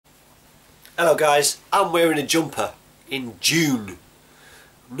Hello guys, I'm wearing a jumper in June.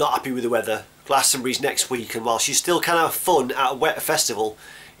 I'm not happy with the weather. Glastonbury's next week, and whilst you still can have fun at a wet festival,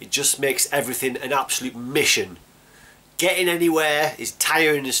 it just makes everything an absolute mission. Getting anywhere is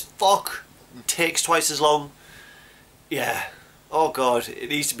tiring as fuck and takes twice as long. Yeah, oh god, it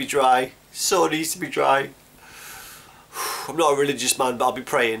needs to be dry. So it needs to be dry. I'm not a religious man, but I'll be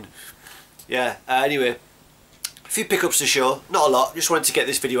praying. Yeah, anyway. A few pickups to show, not a lot, just wanted to get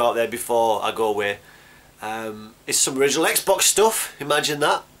this video out there before I go away. It's some original Xbox stuff, imagine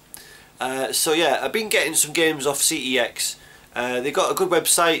that. So yeah, I've been getting some games off CEX. They've got a good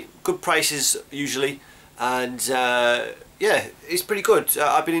website, good prices usually, and yeah, it's pretty good.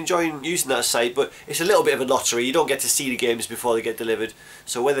 I've been enjoying using that site, but it's a little bit of a lottery. You don't get to see the games before they get delivered,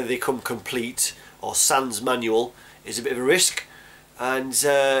 so whether they come complete or sans manual is a bit of a risk. And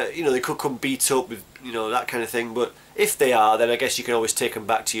you know, they could come beat up with, you know, that kind of thing, but if they are, then I guess you can always take them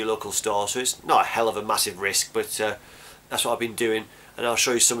back to your local store, so it's not a hell of a massive risk, but that's what I've been doing, and I'll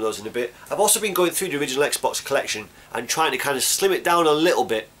show you some of those in a bit. I've also been going through the original Xbox collection and trying to kind of slim it down a little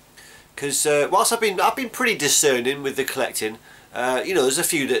bit, because whilst I've been pretty discerning with the collecting, you know, there's a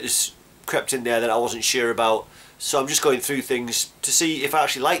few that has crept in there that I wasn't sure about, so I'm just going through things to see if I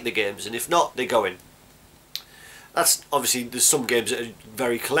actually like the games, and if not, they go in. That's obviously, there's some games that are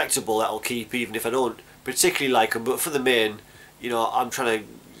very collectible that I'll keep even if I don't particularly like them, but for the main, you know, I'm trying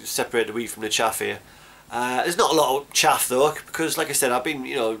to separate the wheat from the chaff here. There's not a lot of chaff though, because like I said, I've been,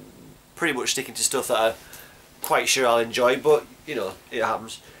 you know, pretty much sticking to stuff that I'm quite sure I'll enjoy, but you know, it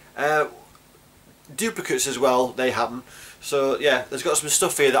happens. Duplicates as well, they happen. So yeah, there's got some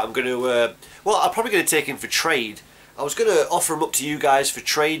stuff here that I'm going to, well, I'm probably going to take in for trade. I was going to offer them up to you guys for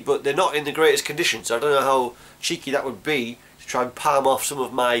trade, but they're not in the greatest condition, so I don't know how cheeky that would be to try and palm off some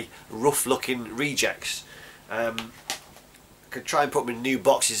of my rough looking rejects. I could try and put them in new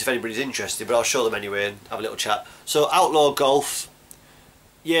boxes if anybody's interested, but I'll show them anyway and have a little chat. So Outlaw Golf.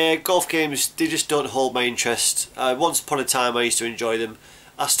 Yeah, golf games, they just don't hold my interest. Once upon a time I used to enjoy them.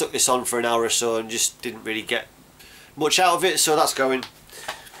 I stuck this on for an hour or so and just didn't really get much out of it, so that's going.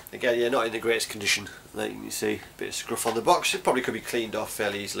 Again, yeah, not in the greatest condition. Like you can see, a bit of scruff on the box. It probably could be cleaned off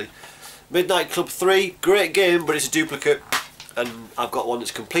fairly easily. Midnight Club 3, great game, but it's a duplicate, and I've got one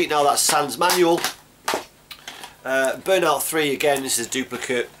that's complete now. That's sans manual. Burnout 3, again, this is a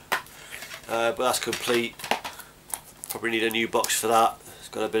duplicate, but that's complete. Probably need a new box for that. It's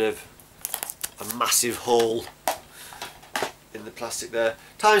got a bit of a massive hole in the plastic there.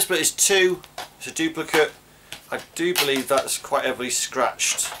 Time Split is 2. It's a duplicate. I do believe that's quite heavily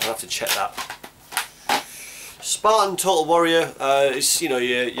scratched. I'll have to check that. Spartan Total Warrior, it's, you know,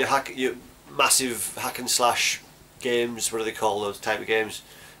 your massive hack and slash games. What do they call those type of games?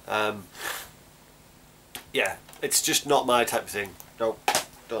 Yeah, it's just not my type of thing. Nope,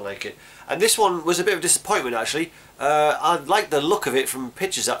 don't like it. And this one was a bit of a disappointment actually. I liked the look of it from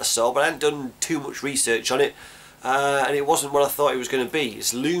pictures at the store, but I hadn't done too much research on it, and it wasn't what I thought it was going to be.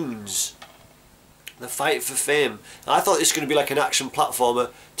 It's Loons, The Fight for Fame. And I thought this was going to be like an action platformer.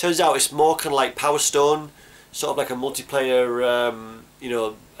 Turns out it's more kind of like Power Stone, sort of like a multiplayer, you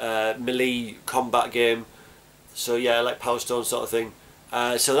know, melee combat game. So yeah, like Power Stone sort of thing.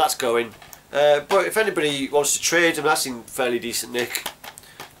 So that's going. But if anybody wants to trade, I mean, that's in fairly decent nick.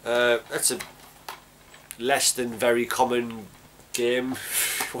 That's a less than very common game,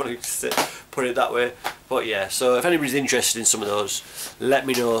 if you want to put it that way. But yeah, so if anybody's interested in some of those, let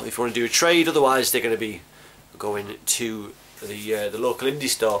me know if you want to do a trade. Otherwise, they're going to be going to the local indie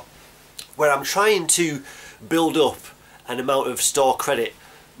store, where I'm trying to build up an amount of store credit.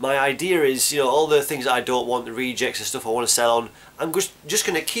 My idea is, you know, all the things that I don't want, the rejects and stuff I want to sell on, I'm just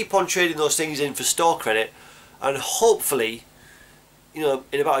going to keep on trading those things in for store credit, and hopefully, you know,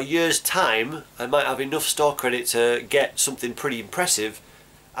 in about a year's time I might have enough store credit to get something pretty impressive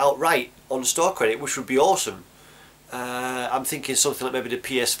outright on store credit, which would be awesome. I'm thinking something like maybe the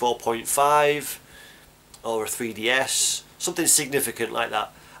PS4.5 or a 3DS, something significant like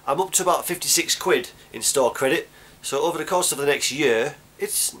that. I'm up to about 56 quid in store credit, so over the course of the next year,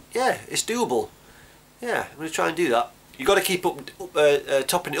 it's doable. Yeah, I'm going to try and do that. You've got to keep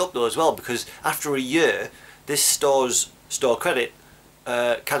topping it up though as well, because after a year, this store's store credit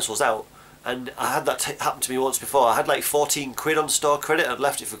cancels out. And I had that happen to me once before. I had like 14 quid on store credit. I'd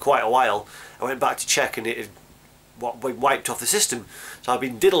left it for quite a while. I went back to check and it had wiped off the system. So I've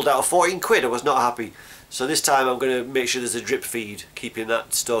been diddled out of 14 quid. I was not happy. So this time I'm going to make sure there's a drip feed, keeping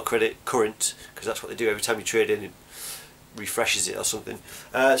that store credit current, because that's what they do every time you trade in. It refreshes it or something.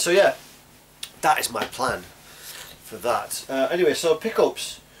 So yeah, that is my plan for that. Anyway, so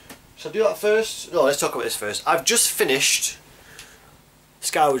pickups. Shall I do that first? No, let's talk about this first. I've just finished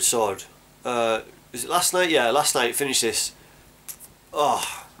Skyward Sword. Was it last night? Yeah, last night finished this.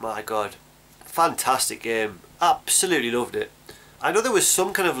 Oh my god, fantastic game, absolutely loved it. I know there was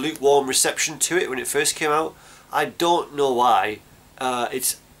some kind of lukewarm reception to it when it first came out. I don't know why.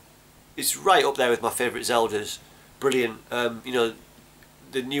 It's right up there with my favourite Zeldas. Brilliant. You know,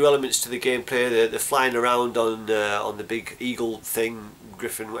 the new elements to the gameplay, the flying around on the big eagle thing,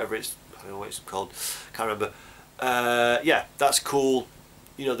 griffin, whatever it's, I don't know what it's called, can't remember. Yeah, that's cool.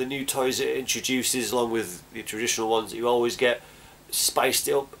 You know, the new toys it introduces along with the traditional ones that you always get, spiced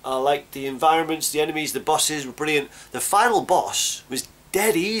it up. I like the environments, the enemies, the bosses were brilliant. The final boss was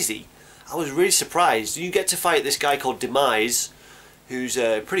dead easy. I was really surprised. You get to fight this guy called Demise, who's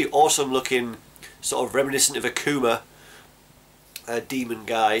a pretty awesome looking, sort of reminiscent of Akuma, a demon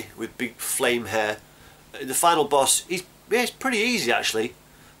guy with big flame hair. The final boss, it's pretty easy actually.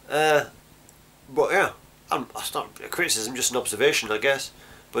 But yeah, that's not a criticism, just an observation I guess.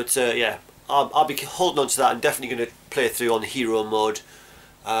 But yeah, I'll be holding on to that. I'm definitely going to play through on hero mode.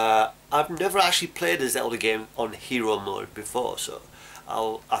 I've never actually played a Zelda game on hero mode before, so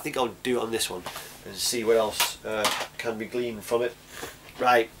I think I'll do it on this one and see what else can be gleaned from it.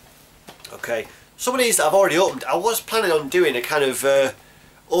 Right, okay. Some of these that I've already opened, I was planning on doing a kind of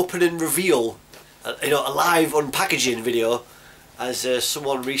open and reveal, you know, a live unpackaging video, as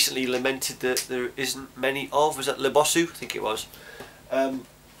someone recently lamented that there isn't many of. Was that Lebosu? I think it was.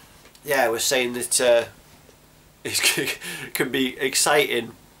 Yeah, I was saying that it can be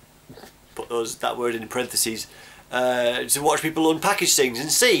exciting, put that word in parentheses, to watch people unpackage things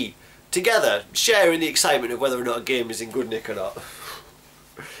and see, together, sharing the excitement of whether or not a game is in good nick or not.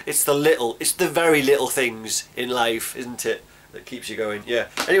 It's the very little things in life, isn't it, that keeps you going. Yeah.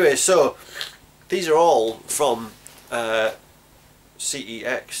 Anyway, so these are all from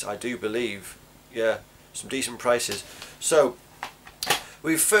CEX, I do believe. Yeah, some decent prices. So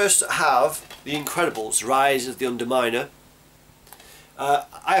we first have The Incredibles: Rise of the Underminer. I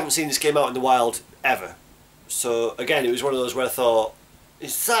haven't seen this game out in the wild ever, so again it was one of those where I thought,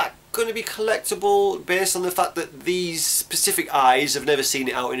 is that going to be collectible based on the fact that these specific eyes have never seen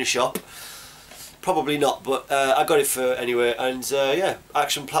it out in a shop? Probably not, but I got it for anyway. And yeah,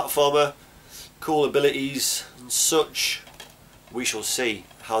 action platformer, cool abilities and such. We shall see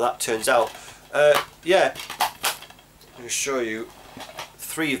how that turns out. Yeah, I'm going to show you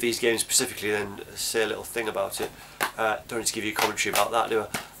 3 of these games specifically, then say a little thing about it. Don't need to give you commentary about that, do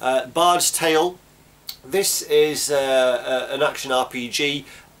I? Bard's Tale. This is an action RPG.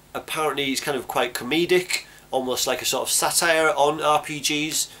 Apparently it's kind of quite comedic, almost like a sort of satire on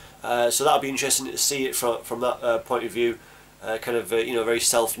RPGs. So that'll be interesting to see it from that point of view. Kind of you know, very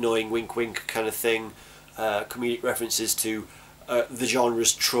self-knowing, wink wink kind of thing. Comedic references to the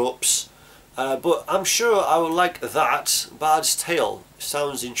genre's tropes. But I'm sure I will like that. Bard's Tale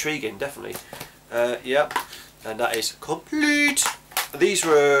sounds intriguing, definitely. Yep, and that is complete. These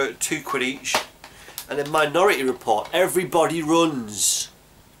were £2 each. And then Minority Report, Everybody Runs.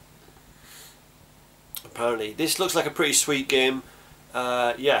 Apparently this looks like a pretty sweet game.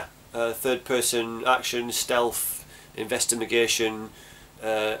 Yeah, third person action, stealth, investigation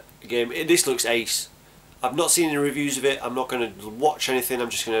game. This looks ace. I've not seen any reviews of it. I'm not going to watch anything. I'm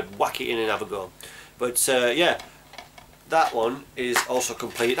just going to whack it in and have a go. But yeah, that one is also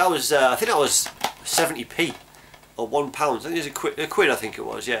complete. That was I think that was 70p or £1. I think it was a quid I think it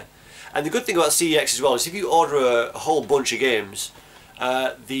was, yeah. And the good thing about CEX as well is if you order a whole bunch of games,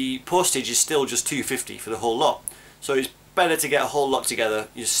 the postage is still just £2.50 for the whole lot. So it's better to get a whole lot together.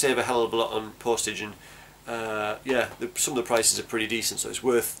 You save a hell of a lot on postage, and yeah, some of the prices are pretty decent, so it's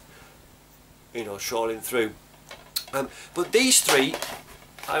worth, you know, shawling through. But these 3,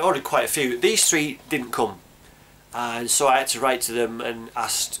 I ordered quite a few. These 3 didn't come, and so I had to write to them and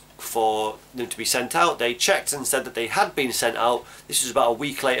asked for them to be sent out. They checked and said that they had been sent out. This was about a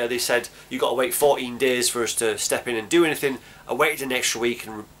week later. They said, you got to wait 14 days for us to step in and do anything. I waited an extra week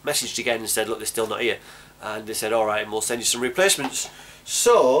and messaged again and said, look, they're still not here. And they said, alright, and we'll send you some replacements.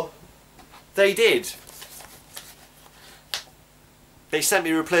 So they did. They sent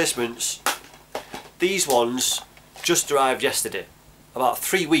me replacements. These ones just arrived yesterday, about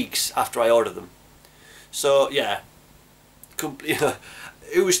 3 weeks after I ordered them. So yeah,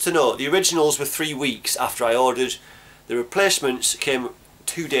 who was to know? The originals were 3 weeks after I ordered. The replacements came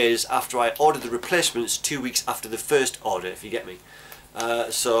 2 days after I ordered the replacements, 2 weeks after the first order, if you get me.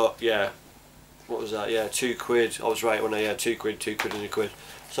 So yeah, what was that? Yeah, £2. I was right when I had £2, £2 and £1.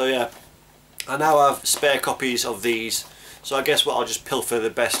 So yeah, I now have spare copies of these. So I guess what, I'll just pilfer the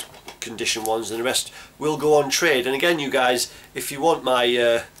best condition ones and the rest will go on trade. And again, you guys, if you want my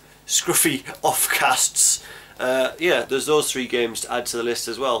scruffy offcasts, yeah, there's those 3 games to add to the list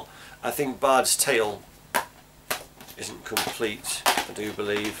as well. I think Bard's Tale isn't complete, I do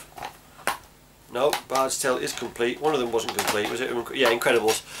believe. No, Bard's Tale is complete. One of them wasn't complete, was it? Yeah,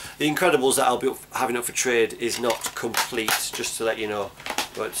 Incredibles. The Incredibles that I'll be having up for trade is not complete, just to let you know.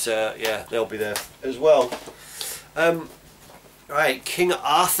 But yeah, they'll be there as well. Right, King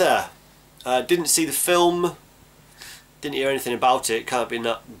Arthur. Didn't see the film. Didn't hear anything about it. Can't be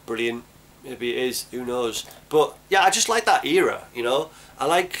that brilliant. Maybe it is. Who knows? But yeah, I just like that era. You know, I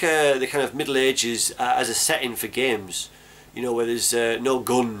like the kind of Middle Ages as a setting for games. You know, where there's no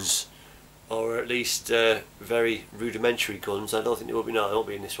guns, or at least very rudimentary guns. I don't think there will be. No, there won't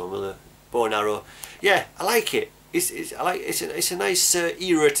be in this one, will there? Bow and arrow. Yeah, I like it. It's a nice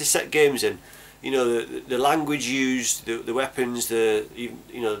era to set games in. You know, the language used, the weapons, you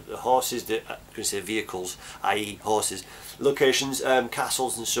know, the horses, I was going to say vehicles, i.e. horses, locations,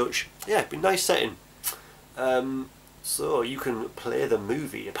 castles and such. Yeah, it'd be a nice setting. So you can play the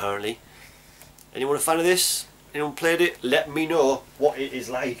movie apparently. Anyone a fan of this? Anyone played it? Let me know what it is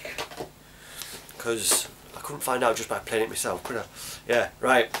like. Because I couldn't find out just by playing it myself, could I? Yeah,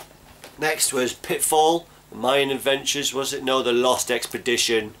 right. Next was Pitfall, the Mayan Adventures, was it? No, the Lost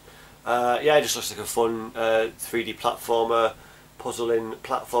Expedition. Yeah, it just looks like a fun 3D platformer, puzzling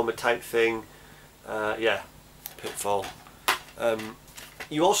platformer type thing. Yeah, Pitfall.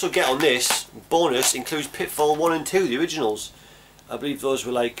 You also get on this, bonus, includes Pitfall 1 and 2, the originals. I believe those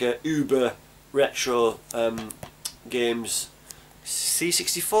were like uber retro games.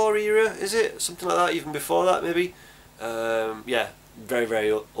 C64 era, is it? Something like that, even before that maybe. Yeah,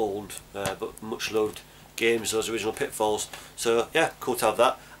 very old but much loved games, those original Pitfalls. So yeah, cool to have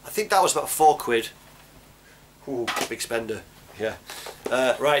that. I think that was about £4. Ooh, big spender. Yeah.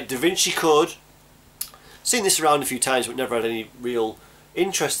 Right, Da Vinci Code. Seen this around a few times but never had any real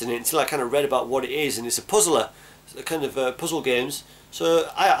interest in it until I kind of read about what it is, and it's a puzzler. It's a kind of puzzle games. So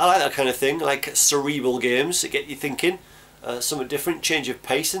I like that kind of thing. I like cerebral games that get you thinking. Something different, change of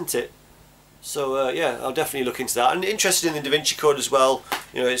pace, isn't it? So yeah, I'll definitely look into that. And interested in the Da Vinci Code as well.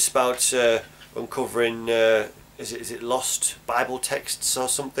 You know, it's about uncovering is it lost Bible texts or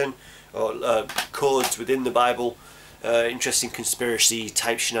something, or codes within the Bible. Interesting conspiracy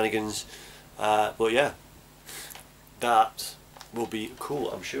type shenanigans. But yeah, that will be cool,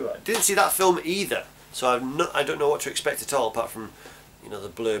 I'm sure. I didn't see that film either, so I don't know what to expect at all, apart from, you know, the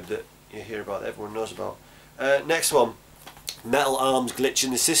blurb that you hear about that everyone knows about. Next one, Metal Arms Glitch in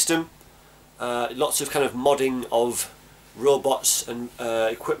the System. Lots of kind of modding of robots and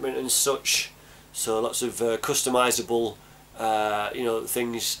equipment and such. So lots of customizable, you know,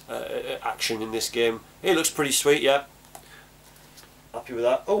 things, action in this game. It looks pretty sweet, yeah. Happy with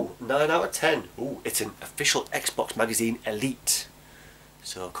that. Oh, 9 out of 10. Oh, it's an official Xbox Magazine Elite.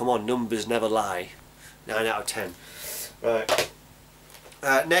 So come on, numbers never lie. 9 out of 10. Right.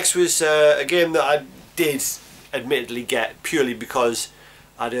 Next was a game that I did admittedly get purely because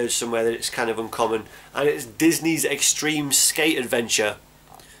I'd heard somewhere that it's kind of uncommon, and it's Disney's Extreme Skate Adventure.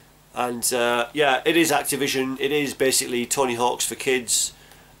 And yeah, it is Activision. It is basically Tony Hawk's for kids,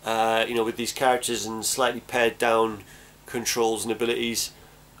 you know, with these characters and slightly pared down controls and abilities,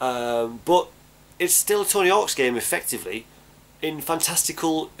 but it's still a Tony Hawk's game effectively in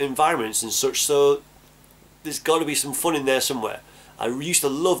fantastical environments and such, so there's got to be some fun in there somewhere. I used to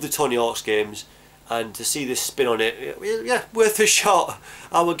love the Tony Hawk's games, and to see this spin on it, yeah, worth a shot.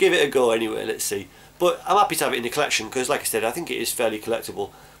 I will give it a go anyway, let's see. But I'm happy to have it in the collection because, like I said, I think it is fairly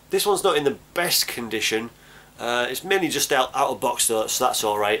collectible. This one's not in the best condition. It's mainly just out of box though, so that's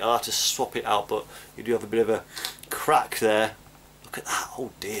alright. I'll have to swap it out, but you do have a bit of a crack there. Look at that,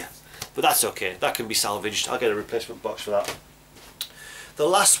 oh dear. But that's okay, that can be salvaged. I'll get a replacement box for that. The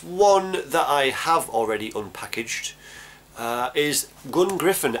last one that I have already unpackaged is Gun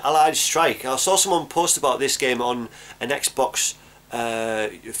Griffin Allied Strike. I saw someone post about this game on an Xbox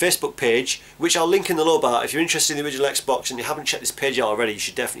Facebook page, which I'll link in the low bar. If you're interested in the original Xbox and you haven't checked this page out already, you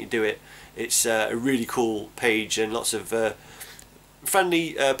should definitely do it. It's a really cool page and lots of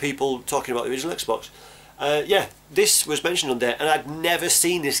friendly people talking about the original Xbox. Yeah, this was mentioned on there, and I'd never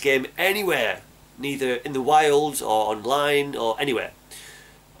seen this game anywhere, neither in the wild or online or anywhere.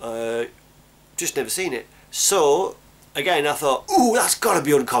 Just never seen it. So again, I thought, ooh, that's got to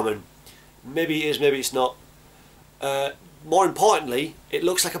be uncommon. Maybe it is, maybe it's not. More importantly, it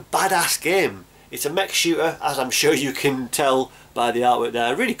looks like a badass game. It's a mech shooter, as I'm sure you can tell by the artwork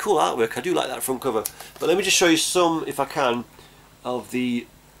there. Really cool artwork, I do like that front cover. But let me just show you some, if I can, of the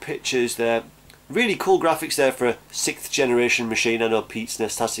pictures there. Really cool graphics there for a 6th generation machine. I know Pete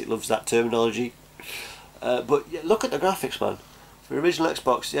Snestastic loves that terminology. But yeah, look at the graphics, man. For the original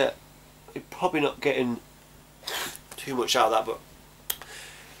Xbox, yeah, you're probably not getting too much out of that, but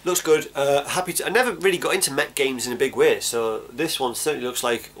looks good. Happy to. I never really got into mech games in a big way, so this one certainly looks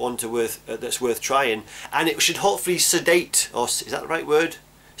like one that's worth trying, and it should hopefully sedate, or is that the right word?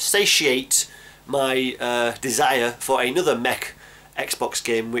 Satiate my desire for another mech Xbox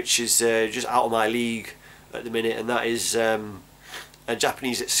game, which is just out of my league at the minute, and that is a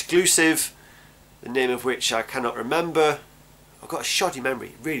Japanese exclusive, the name of which I cannot remember. I've got a shoddy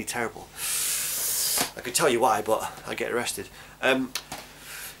memory, really terrible. I could tell you why, but I get arrested.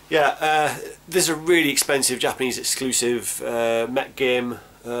 Yeah, there's a really expensive Japanese exclusive mech game.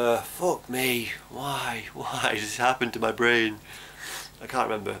 Fuck me, why does this happen to my brain? I can't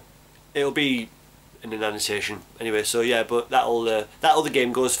remember. It'll be in an annotation anyway. So yeah, but that other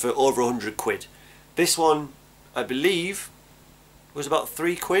game goes for over 100 quid. This one, I believe, was about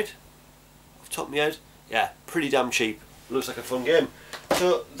 3 quid off the top of my head. Yeah, pretty damn cheap. Looks like a fun game.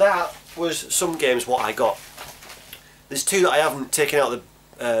 So that was some games what I got. There's 2 that I haven't taken out of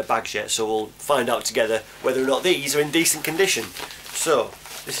the bags yet, so we'll find out together whether or not these are in decent condition. So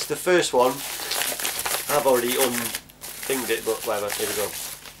this is the first one. I've already unthinged it, but whatever, here we go.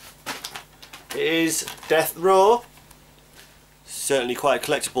 It is Death Row. Certainly quite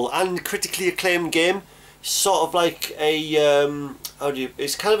a collectible and critically acclaimed game. Sort of like a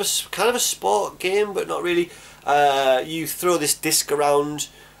it's kind of a sport game, but not really. You throw this disc around,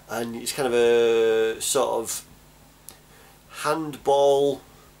 and it's kind of a sort of handball,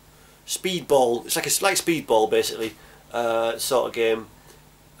 speedball. It's like speedball basically, sort of game.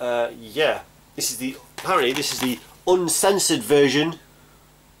 Yeah, apparently this is the uncensored version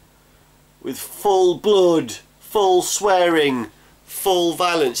with full blood, full swearing, full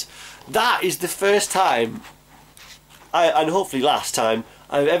violence. That is the first time, and hopefully last time,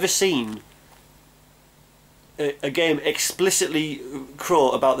 I've ever seen a game explicitly crow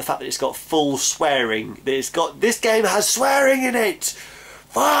about the fact that it's got full swearing. That this game has swearing in it.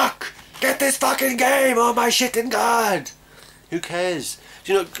 Fuck! Get this fucking game on my shitting god. Who cares?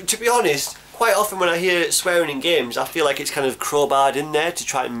 You know, to be honest, quite often when I hear swearing in games, I feel like it's kind of crowbarred in there to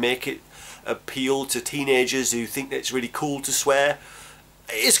try and make it appeal to teenagers who think that it's really cool to swear.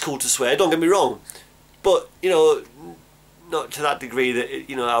 It is cool to swear, don't get me wrong, but you know, not to that degree that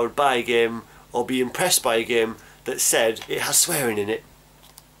you know I would buy a game or be impressed by a game that said it has swearing in it.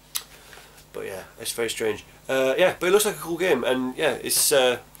 But yeah, it's very strange. Yeah, but it looks like a cool game, and yeah, it's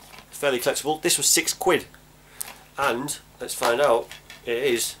fairly collectible. This was 6 quid, and let's find out, it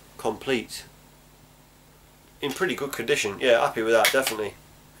is complete, in pretty good condition. Yeah, happy with that, definitely.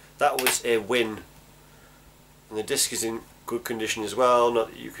 That was a win. And the disc is in good condition as well,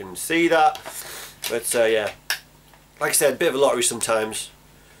 not that you can see that, but yeah, like I said, a bit of a lottery sometimes,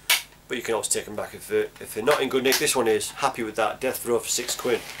 but you can always take them back if they're not in good nick. This one is. Happy with that. Death Row for 6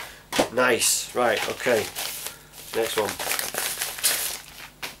 quid. Nice. Right, okay, next one.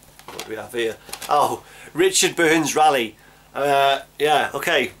 What do we have here? Oh, Richard Burns Rally. Yeah,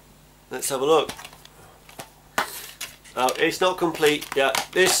 okay, let's have a look. It's not complete. Yeah,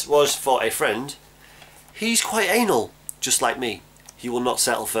 this was for a friend. He's quite anal, just like me. He will not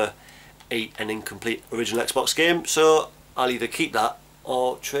settle for an incomplete original Xbox game, so I'll either keep that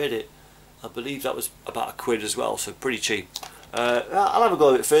or trade it. I believe that was about £1 as well, so pretty cheap. I'll have a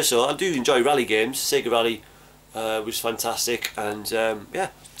go at it first. So I do enjoy rally games. Sega Rally was fantastic, and yeah,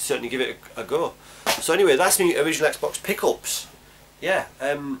 certainly give it a go. So anyway, that's me original Xbox pickups. Yeah,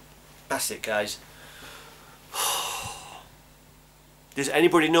 that's it, guys. Does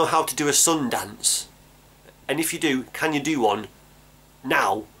anybody know how to do a sun dance? And if you do, can you do one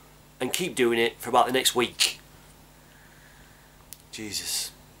now and keep doing it for about the next week?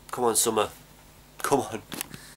 Jesus. Come on, Summer. Come on.